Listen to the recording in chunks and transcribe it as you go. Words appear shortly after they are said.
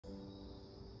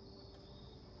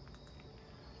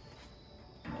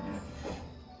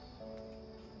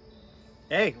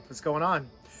Hey, what's going on?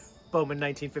 Bowman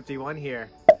 1951 here.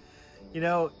 You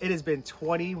know, it has been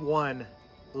 21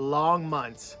 long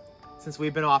months since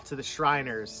we've been off to the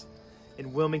Shriners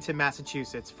in Wilmington,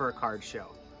 Massachusetts for a card show.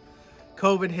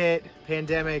 COVID hit,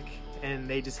 pandemic, and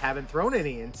they just haven't thrown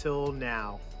any until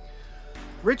now.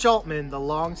 Rich Altman, the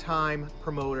longtime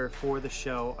promoter for the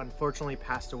show, unfortunately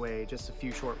passed away just a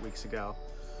few short weeks ago.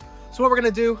 So what we're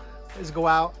gonna do is go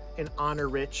out and honor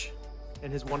Rich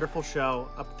and his wonderful show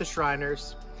up at the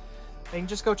Shriners, and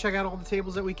just go check out all the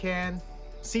tables that we can,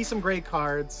 see some great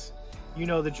cards. You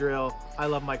know the drill. I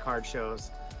love my card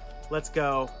shows. Let's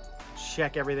go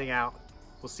check everything out.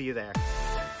 We'll see you there.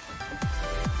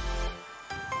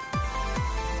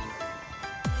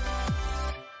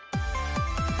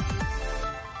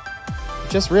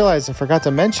 Just realized I forgot to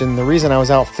mention the reason I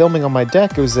was out filming on my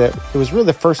deck was that it was really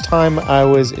the first time I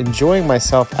was enjoying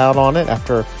myself out on it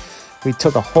after we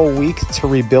took a whole week to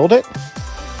rebuild it.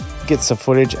 Get some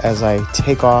footage as I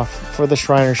take off for the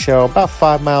Shriner show about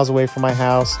 5 miles away from my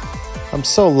house. I'm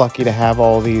so lucky to have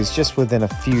all these just within a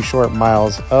few short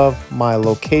miles of my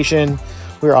location.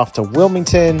 We're off to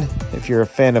Wilmington. If you're a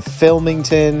fan of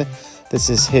Filmington, this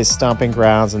is his stomping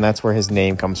grounds, and that's where his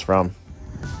name comes from.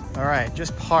 All right,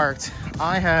 just parked.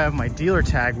 I have my dealer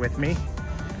tag with me.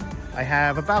 I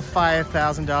have about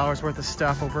 $5,000 worth of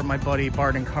stuff over at my buddy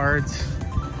Barton Cards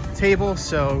table,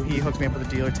 so he hooked me up with a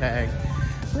dealer tag.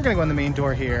 We're gonna go in the main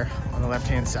door here on the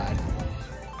left-hand side.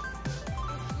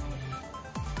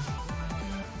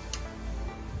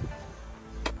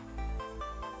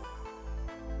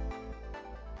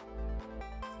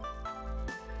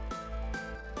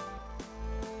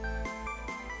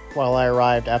 While I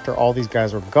arrived after all these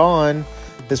guys were gone,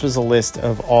 this was a list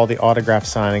of all the autograph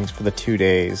signings for the 2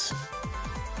 days.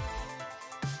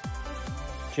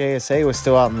 JSA was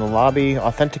still out in the lobby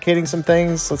authenticating some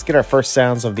things. Let's get our first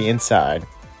sounds of the inside.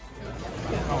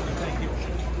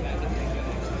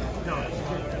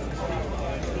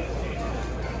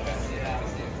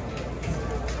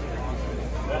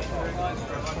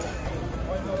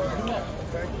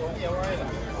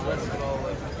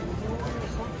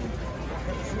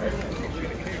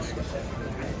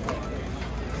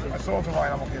 I sold to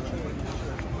Ryan, I'm okay with it.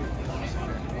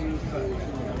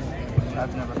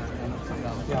 I've never heard of him.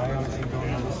 Yeah, I honestly don't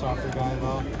know the soccer guy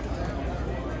though.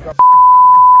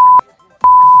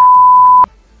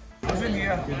 Who's in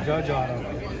here? Good judge on him.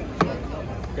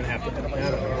 Gonna have to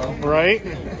hit him. Right?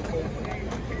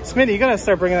 Smitty, you gotta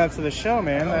start bringing that to the show,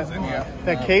 man.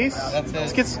 That case? That's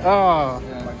Let's it. get, oh. You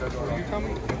tell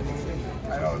me?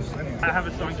 I know it's in here. I have a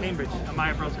store in Cambridge, at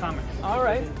Maya Bros Comics. All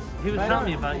right. He was telling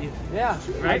me about you. Yeah.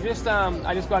 Right? I just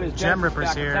got his Gem Rippers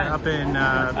back here then. up in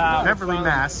Beverly,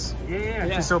 Mass. Yeah.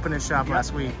 Just opened his shop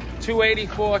last week.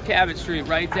 284 Cabot Street,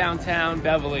 right downtown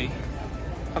Beverly.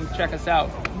 Come check us out.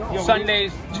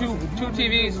 Sundays, two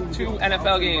TVs, 2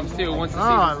 NFL games too. Once the Oh,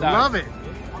 season I starts. love it.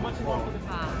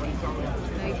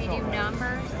 So if you do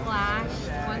number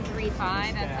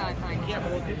 /135, that's not fine. So that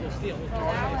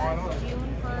was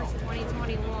June 1st,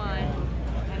 2021.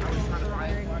 And it was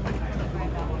 $425.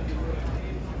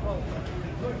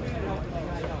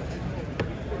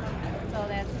 So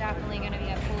that's definitely going to be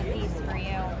a cool piece for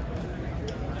you.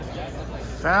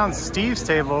 Found Steve's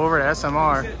table over at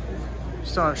SMR.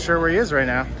 Just not sure where he is right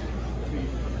now.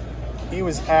 He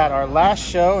was at our last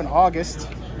show in August.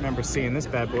 Remember seeing this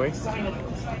bad boy. I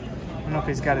don't know if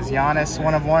he's got his Giannis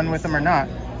 1-of-1 with him or not.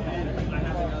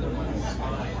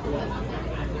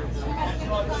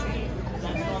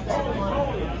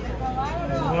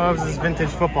 He loves his vintage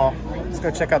football. Let's go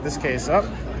check out this case. Up.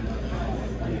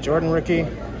 Jordan rookie.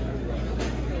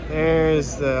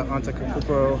 There's the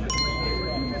Antetokounmpo.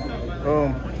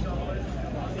 Boom.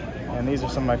 And these are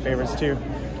some of my favorites too.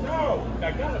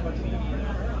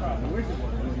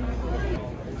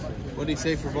 What did he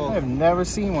say for both? I've never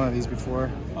seen one of these before.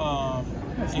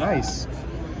 That's nice.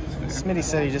 Smitty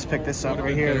said he just picked this up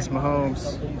right here. This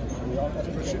Mahomes.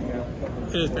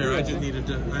 It is fair. I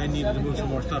needed to move some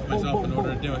more stuff myself in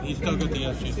order to do it. He's still got the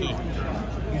SGC.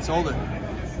 He sold it.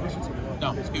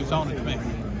 No, he was selling it to me.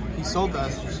 He sold the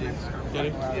SGC. Did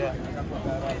he? Yeah.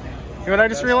 You know what I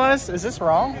just realized? Is this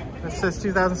wrong? It says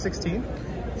 2016.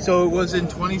 So it was in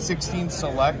 2016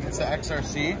 Select. It's the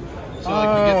XRC. So like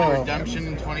we get the redemption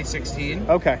in 2016.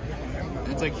 Okay.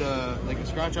 It's like a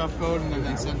scratch off code, and then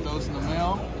they sent those in the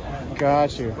mail.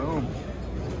 Got you. Boom.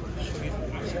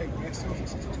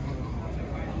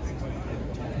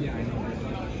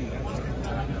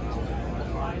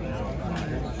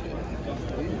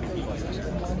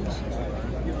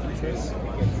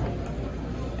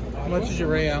 How much is your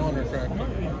Ray Allen refractor?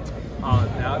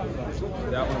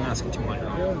 That one I'm asking 200.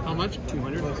 How much?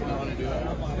 200. Listen, I want to do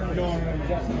that.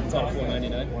 It's on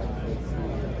 499.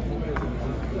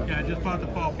 Yeah, I just bought the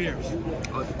Paul Pierce.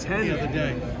 The 10 the other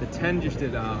day. The 10 just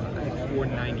did I think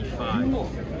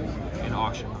 495 in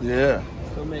auction. Yeah.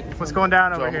 What's going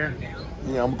down over here?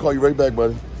 Yeah, I'm gonna call you right back,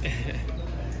 buddy.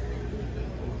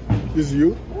 This is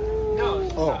you? No.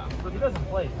 Oh. But he doesn't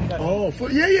play. Oh,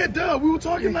 yeah, duh. We were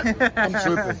talking like I'm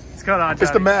tripping. What's going on, Johnny?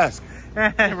 It's the mask.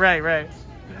 right.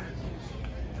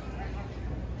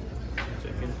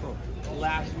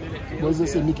 Last minute deal. What does it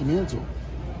say, Mickey Mantle?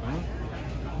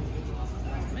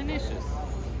 Vinicius.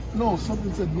 No,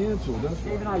 something said Mantle. That's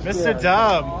right. Mr.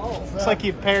 Dub. Looks like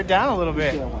you've pared down a little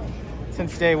bit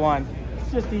since day one.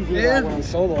 It's just easier when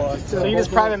solo. So you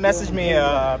just private messaged me,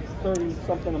 30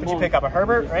 something a did month. you pick up a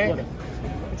Herbert, right? You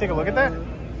take a look at that?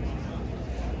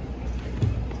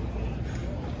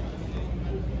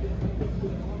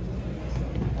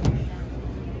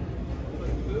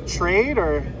 Trade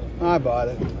or? I bought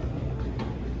it.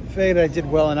 Figured I did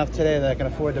well enough today that I can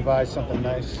afford to buy something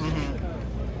nice.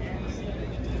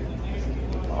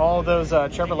 All those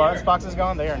Trevor Lawrence boxes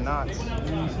gone? They are not.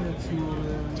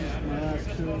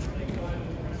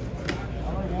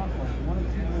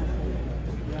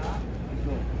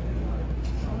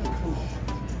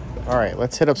 All right,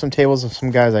 let's hit up some tables of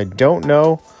some guys I don't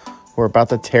know who are about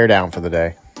to tear down for the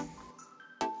day.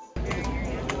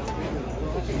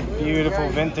 Beautiful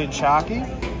vintage hockey.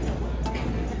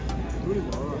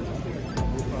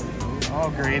 All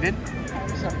graded.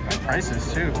 Good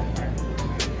prices too.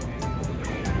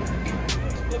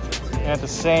 And at the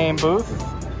same booth,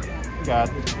 we got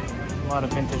a lot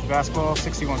of vintage basketball,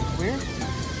 61 clear.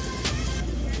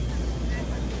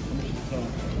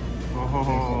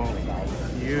 Oh,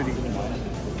 beauty.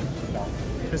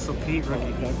 Pistol Pete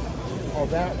rookie. Oh,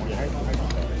 that one.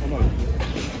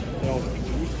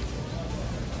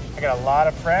 I got a lot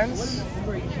of friends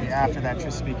after that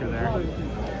Tris speaker there.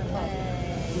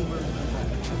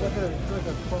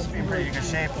 It's in pretty good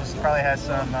shape. This probably has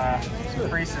some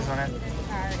creases on it.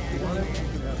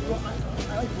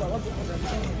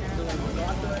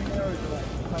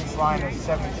 Nice line of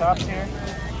 70 tops here.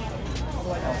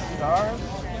 All stars.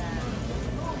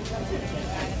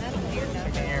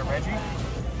 Second year Reggie.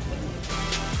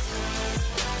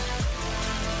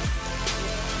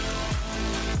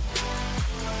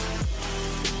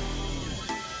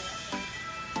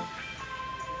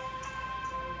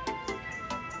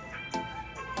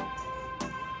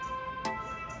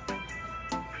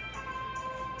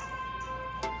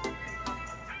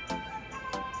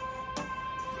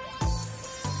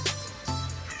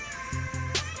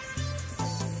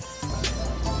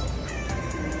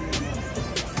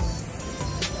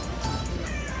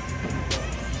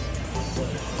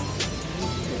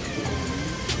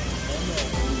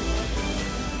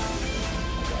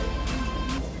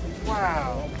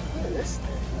 Wow, look at this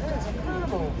thing. That is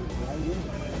incredible.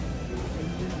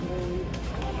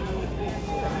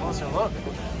 Get a closer look.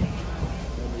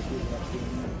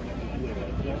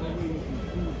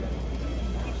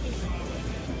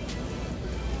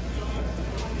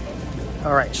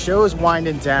 All right, show's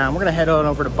winding down. We're gonna head on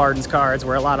over to Barton's Cards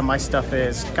where a lot of my stuff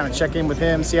is. Kind of check in with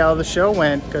him, see how the show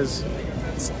went, because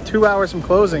it's 2 hours from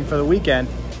closing for the weekend.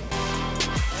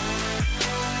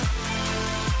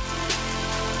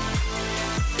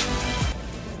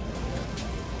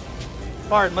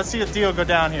 Barton, let's see a deal go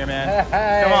down here, man.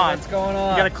 Hey, come on. What's going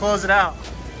on? You gotta close it out.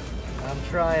 I'm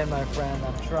trying, my friend.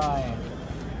 I'm trying.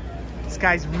 This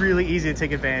guy's really easy to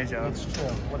take advantage of. It's true.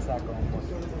 What's that going for?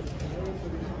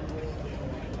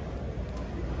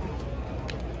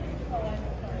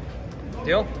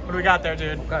 Deal? What do we got there,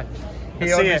 dude? Okay. He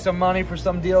Let's owed see me it. some money for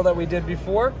some deal that we did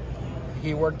before.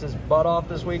 He worked his butt off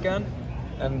this weekend,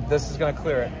 and this is going to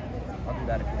clear it. I'll do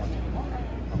that if you want to.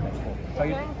 Okay, cool. So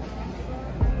you,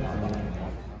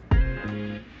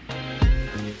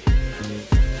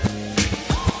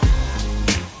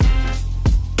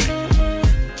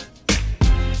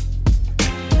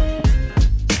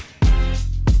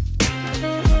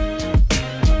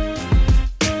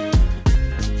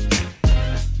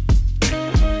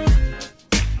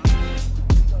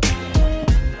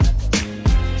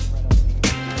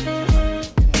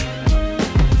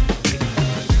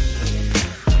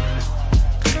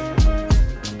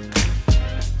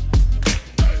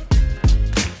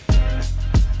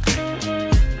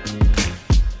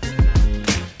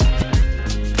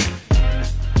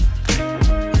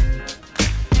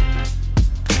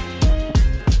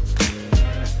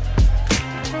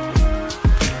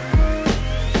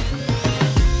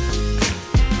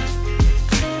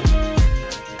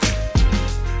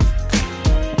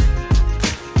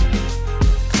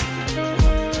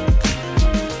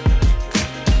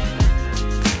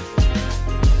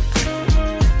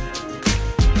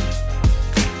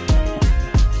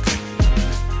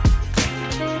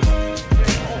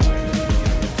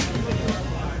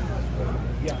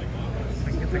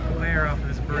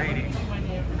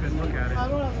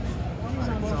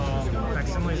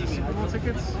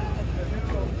 tickets?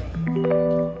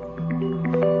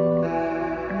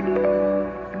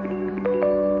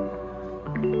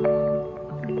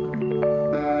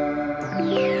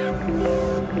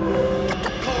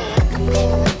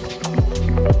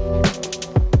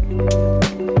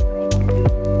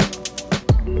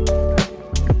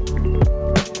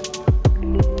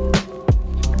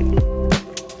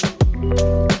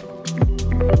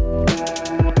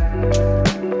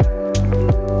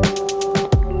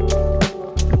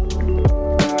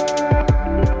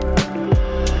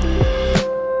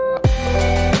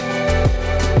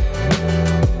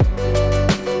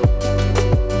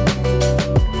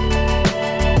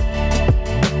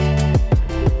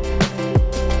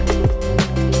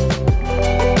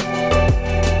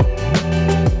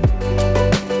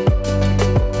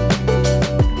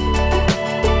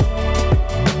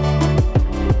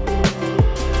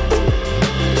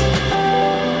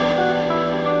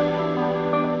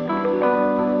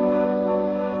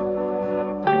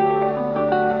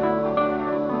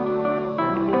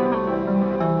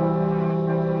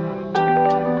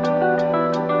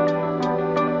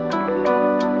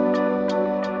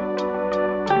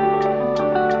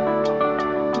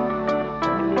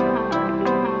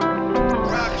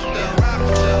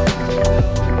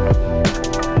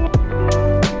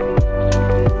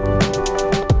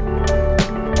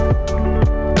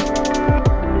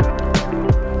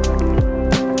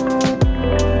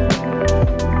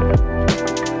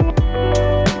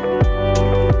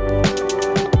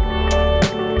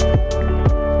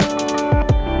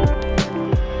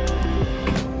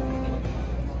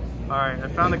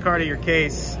 Found the card of your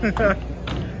case.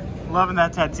 Loving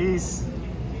that Tatis.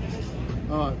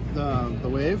 Oh, the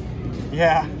wave?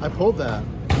 Yeah. I pulled that.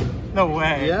 No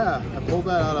way. Yeah, I pulled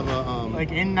that out of a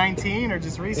like in 19 or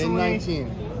just recently? In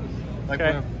 19. Like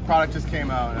when the product just came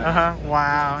out.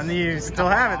 Wow. And you still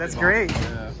have it. That's great.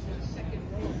 Yeah.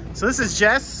 So this is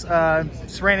Jess.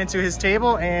 Just ran into his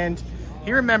table and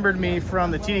he remembered me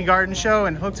from the TD Garden show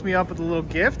and hooked me up with a little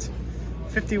gift.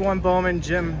 51 Bowman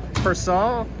Jim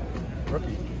Purcell.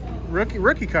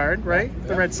 Rookie card, right?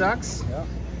 The Red Sox. Yeah.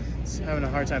 It's having a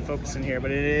hard time focusing here,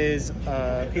 but it is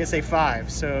PSA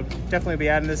 5. So definitely be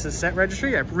adding this to set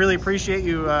registry. I really appreciate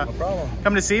you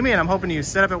coming to see me, and I'm hoping you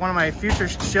set up at one of my future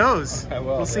shows. I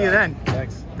will. We'll see you then.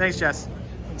 Thanks. Thanks, Jess.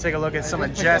 Let's take a look at some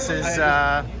of Jess's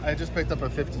I just picked up a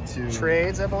 52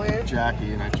 trades, I believe.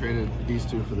 Jackie, and I traded these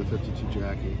two for the 52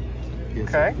 Jackie.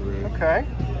 Okay. Okay.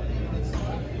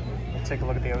 Let's take a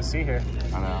look at the OC here.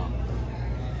 I know.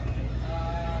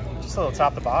 Just a little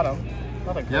top to bottom.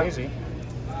 Nothing crazy.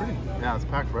 Pretty, yeah, it's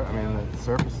packed right. I mean, the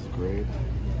surface is great.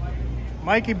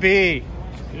 Mikey B.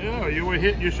 Yeah, you were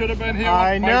hit. You should have been here.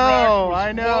 I know.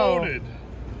 I know. Loaded.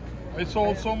 I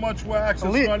sold so much wax.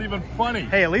 It's not even funny.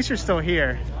 Hey, at least you're still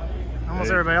here.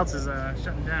 Almost everybody else is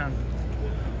shutting down.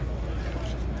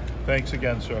 Thanks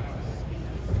again, sir.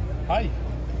 Hi.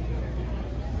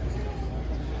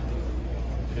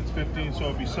 It's 15, so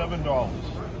it'd be $7.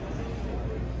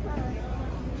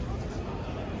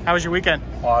 How was your weekend?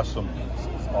 Awesome.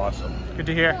 Awesome. Good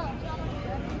to hear.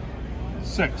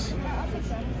 6.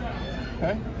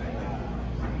 Okay.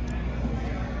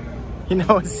 You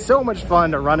know, it's so much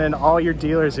fun to run in all your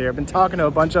dealers here. I've been talking to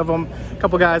a bunch of them, a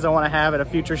couple guys I want to have at a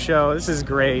future show. This is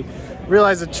great.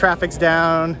 Realize the traffic's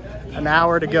down, an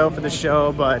hour to go for the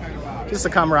show, but just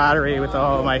the camaraderie with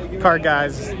all my card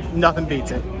guys, nothing beats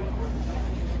it.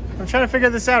 I'm trying to figure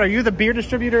this out. Are you the beer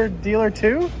distributor dealer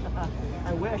too?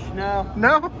 I wish, no.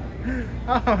 No?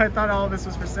 Oh, I thought all of this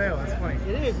was for sale. That's funny.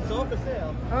 It is. It's all for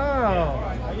sale. Oh.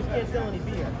 I just can't sell any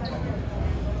beer.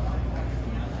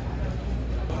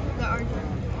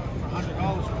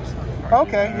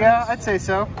 Okay, yeah, I'd say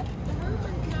so.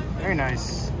 Very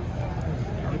nice.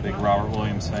 We're big Robert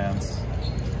Williams fans.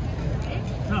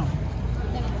 No.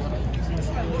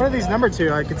 What are these number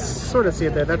 2? I could sort of see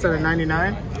it there. That's at a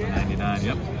 99? 99,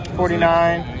 yep.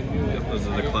 49. Yep, those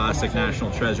are the classic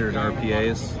National Treasured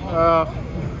RPAs.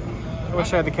 I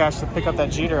wish I had the cash to pick up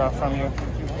that Jeter off from you.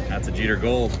 That's a Jeter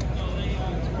Gold.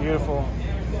 Beautiful.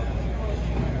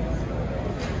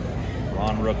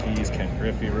 Ron rookies, Ken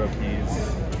Griffey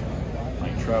rookies,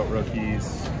 Mike Trout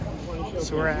rookies.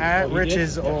 So we're at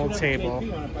Rich's old table.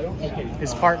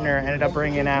 His partner ended up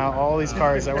bringing out all these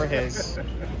cards that were his.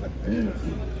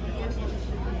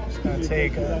 Just gonna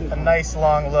take a nice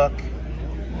long look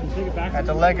at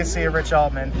the legacy of Rich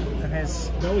Altman and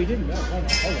his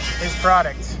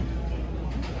product.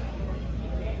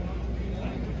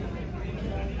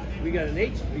 We got an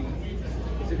HP.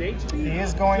 Is it HP? He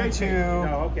is going to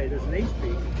okay, there's an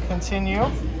HP. continue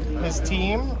his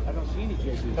team. I don't see any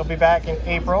JP. He'll be back in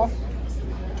April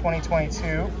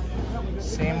 2022.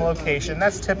 Same location.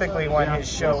 That's typically when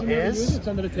his show is. It's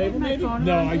under the table, maybe?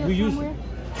 No, we use it.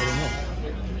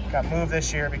 Got moved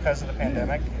this year because of the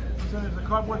pandemic. So there's a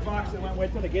cardboard box that went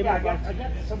with it. I gave it a box. I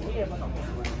got some here.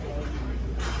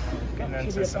 Getting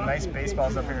into some nice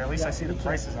baseballs up here. At least I see the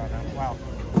prices on them. Wow.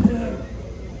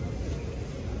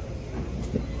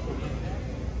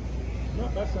 No,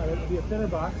 that's not it. It'll be a thinner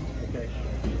box. Okay.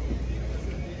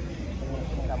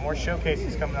 Got more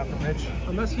showcases coming up from Rich.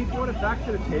 Unless he brought it back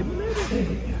to the table, maybe?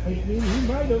 He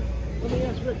might have. Let me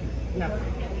ask Rick. Yeah.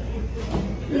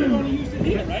 You would have only used it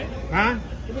here, right? Huh?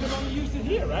 You would have only used it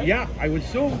here, right? Yeah, I would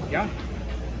assume, yeah.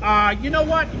 You know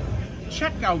what?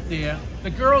 Check out there. The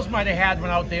girls might have had one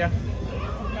out there.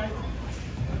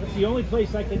 That's the only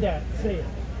place I could say it.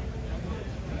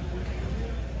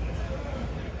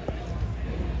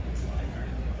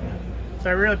 So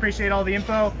I really appreciate all the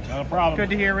info. Not a problem. Good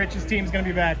to hear Rich's team's going to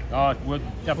be back. We'll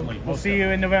definitely. We'll see you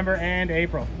in November and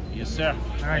April. Yes, sir.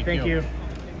 All right, thank you.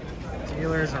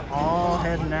 Dealers are all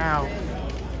heading out.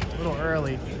 A little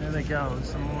early. There they go.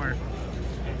 Some more.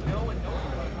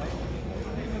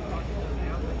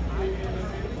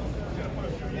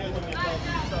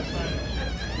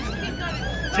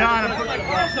 John, I'm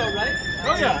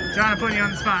putting you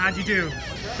on the spot. How'd you do?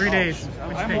 3 days.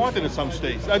 I'm wanted at some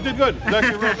states. I did good. It was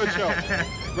actually a real good show.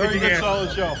 Very good,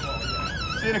 solid show.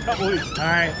 See you in a couple weeks. All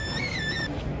right.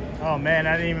 Oh man,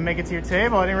 I didn't even make it to your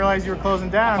table. I didn't realize you were closing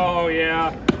down. Oh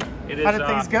yeah. It is. How did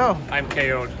things go? I'm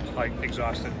KO'd, like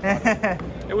exhausted.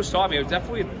 It was tough. It was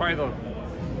definitely probably the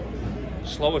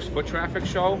slowest foot traffic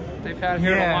show they've had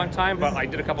here in a long time, but I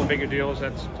did a couple of bigger deals.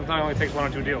 That sometimes only takes 1 or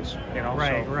 2 deals, you know.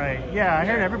 Right, so. right. Yeah, I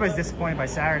heard everybody's disappointed by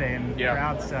Saturday and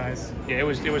crowd size. Yeah, it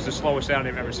was the slowest Saturday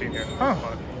I've ever seen here. Huh.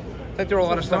 But I think there were a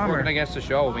lot of stuff working against the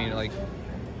show. I mean, like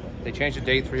they changed the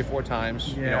date 3 or 4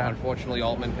 times. Yeah. You know, unfortunately,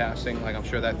 Altman passing. Like I'm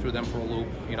sure that threw them for a loop.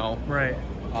 You know. Right.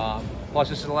 Plus,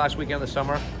 this is the last weekend of the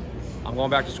summer. I'm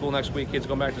going back to school next week. Kids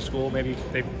going back to school. Maybe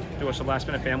they do some last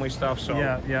minute family stuff. So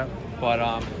yeah. But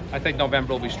I think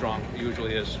November will be strong. It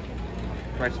usually is.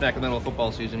 Right smack in the middle of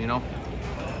football season, you know.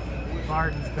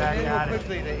 Martin's back at it.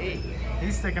 Quickly to 8.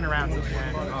 He's sticking around till the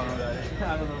end.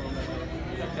 I don't know.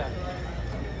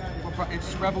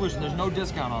 It's Revolution. There's no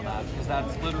discount on that because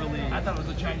that's literally. I thought it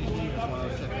was a Chinese New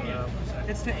Year.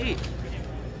 It's to 8.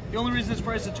 The only reason it's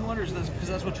priced at 200 is because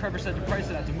that's what Trevor said to price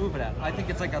it at to move it at. I think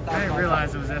it's like $1,000. I didn't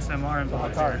realize it was SMR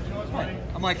involved here.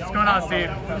 I'm like, what's going on, Steve?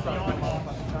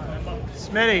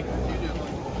 Smitty,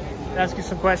 ask you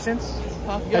some questions.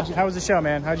 Yeah. How was the show,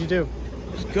 man? How'd you do?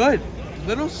 It was good. A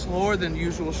little slower than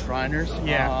usual Shriners.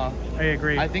 Yeah, I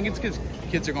agree. I think it's because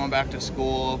kids are going back to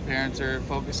school, parents are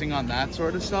focusing on that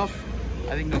sort of stuff.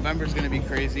 I think November's going to be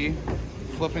crazy.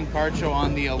 Flipping card show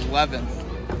on the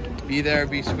 11th. Be there,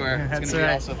 be square. It's going to be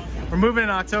awesome. We're moving in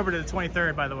October to the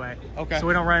 23rd, by the way. Okay. So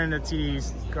we don't run into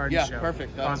TD's garden show. Yeah,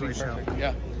 perfect. That's perfect. Show.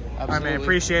 Yeah, absolutely. All right, man.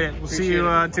 Appreciate it. We'll see you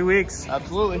in 2 weeks.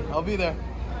 Absolutely. I'll be there.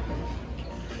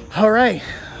 All right.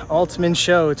 Altman'S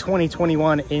show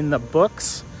 2021 in the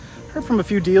books. Heard from a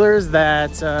few dealers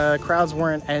that crowds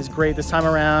weren't as great this time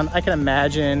around. I can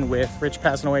imagine with Rich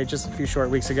passing away just a few short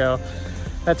weeks ago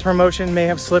that the promotion may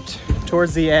have slipped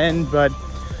towards the end, but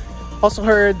also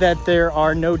heard that there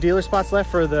are no dealer spots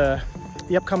left for the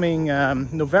upcoming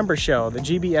November show, the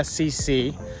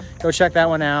GBSCC. Go check that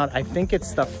one out. I think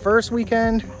it's the first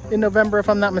weekend in November, if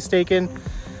I'm not mistaken,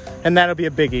 and that'll be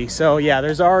a biggie. So yeah,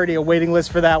 there's already a waiting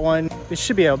list for that one. This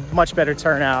should be a much better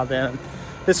turnout than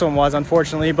this one was,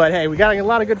 unfortunately. But hey, we got a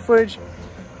lot of good footage.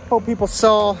 Hope people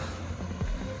saw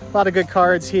a lot of good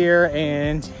cards here,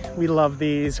 and we love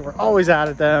these. We're always out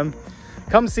at them.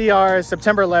 Come see ours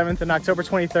September 11th and October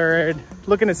 23rd.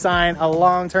 Looking to sign a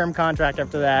long-term contract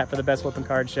after that for the Best Flipping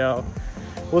Card Show.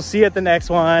 We'll see you at the next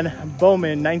one.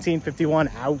 Bowman 1951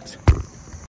 out.